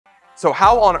So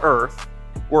how on earth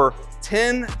were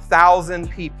 10,000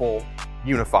 people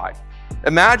unified?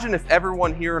 Imagine if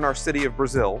everyone here in our city of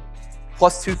Brazil,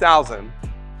 plus 2,000,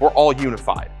 were all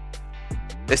unified.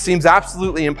 It seems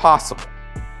absolutely impossible.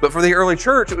 But for the early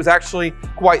church, it was actually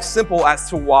quite simple as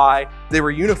to why they were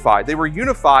unified. They were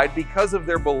unified because of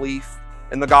their belief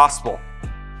in the gospel.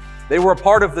 They were a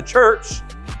part of the church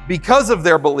because of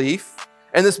their belief,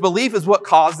 and this belief is what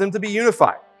caused them to be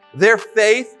unified. Their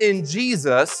faith in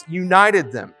Jesus united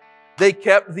them. They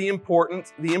kept the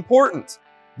important the important.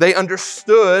 They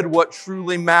understood what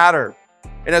truly mattered.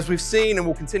 And as we've seen and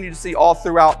we'll continue to see all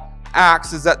throughout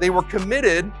Acts, is that they were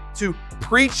committed to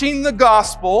preaching the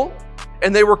gospel,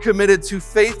 and they were committed to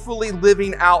faithfully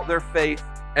living out their faith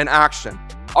and action.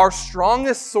 Our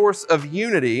strongest source of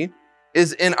unity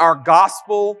is in our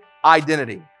gospel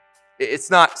identity.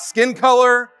 It's not skin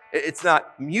color, it's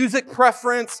not music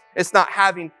preference, it's not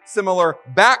having similar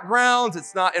backgrounds,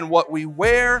 it's not in what we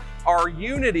wear. Our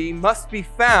unity must be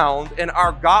found in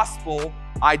our gospel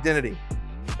identity.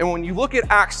 And when you look at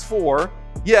Acts 4,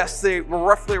 yes, they were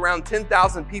roughly around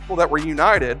 10,000 people that were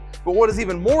united, but what is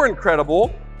even more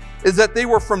incredible is that they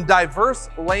were from diverse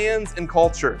lands and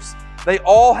cultures. They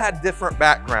all had different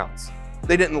backgrounds.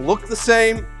 They didn't look the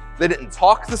same, they didn't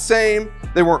talk the same,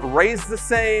 they weren't raised the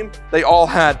same, they all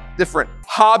had different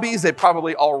hobbies, they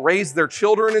probably all raised their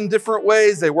children in different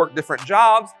ways, they worked different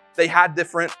jobs, they had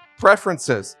different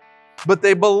preferences. But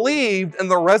they believed in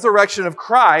the resurrection of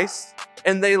Christ,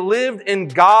 and they lived in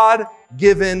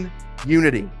God-given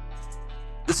unity.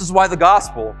 This is why the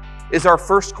gospel is our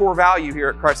first core value here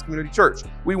at Christ Community Church.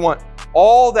 We want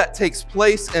all that takes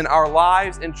place in our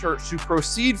lives in church to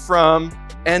proceed from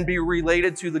and be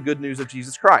related to the good news of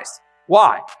Jesus Christ.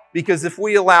 Why? Because if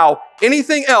we allow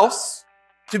anything else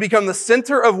to become the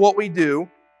center of what we do,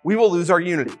 we will lose our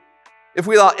unity. If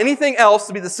we allow anything else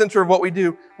to be the center of what we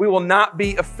do, we will not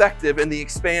be effective in the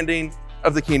expanding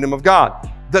of the kingdom of God.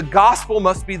 The gospel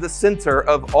must be the center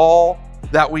of all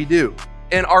that we do.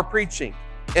 In our preaching,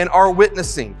 in our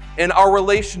witnessing, in our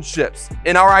relationships,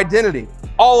 in our identity,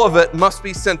 all of it must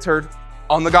be centered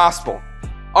on the gospel.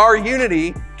 Our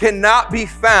unity cannot be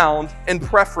found in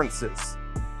preferences.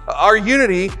 Our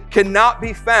unity cannot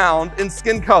be found in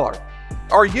skin color.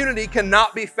 Our unity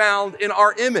cannot be found in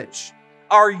our image.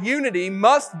 Our unity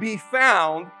must be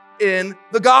found in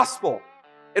the gospel.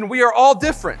 And we are all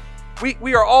different.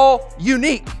 We are all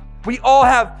unique. We all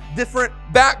have different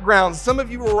backgrounds. Some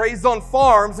of you were raised on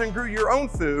farms and grew your own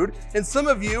food. And some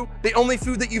of you, the only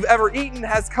food that you've ever eaten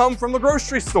has come from the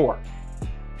grocery store.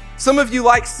 Some of you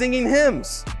like singing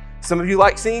hymns. Some of you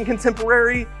like singing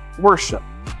contemporary worship.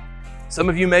 Some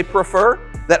of you may prefer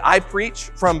that I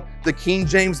preach from the King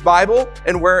James Bible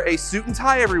and wear a suit and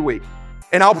tie every week.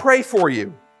 And I'll pray for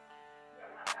you.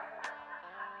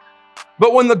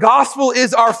 But when the gospel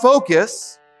is our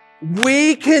focus,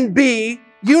 we can be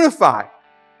unified.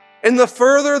 And the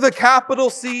further the capital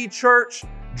C church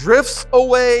drifts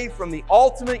away from the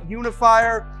ultimate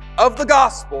unifier of the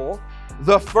gospel,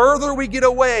 the further we get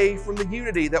away from the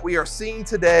unity that we are seeing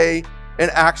today in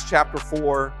Acts chapter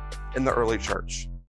 4 in the early church.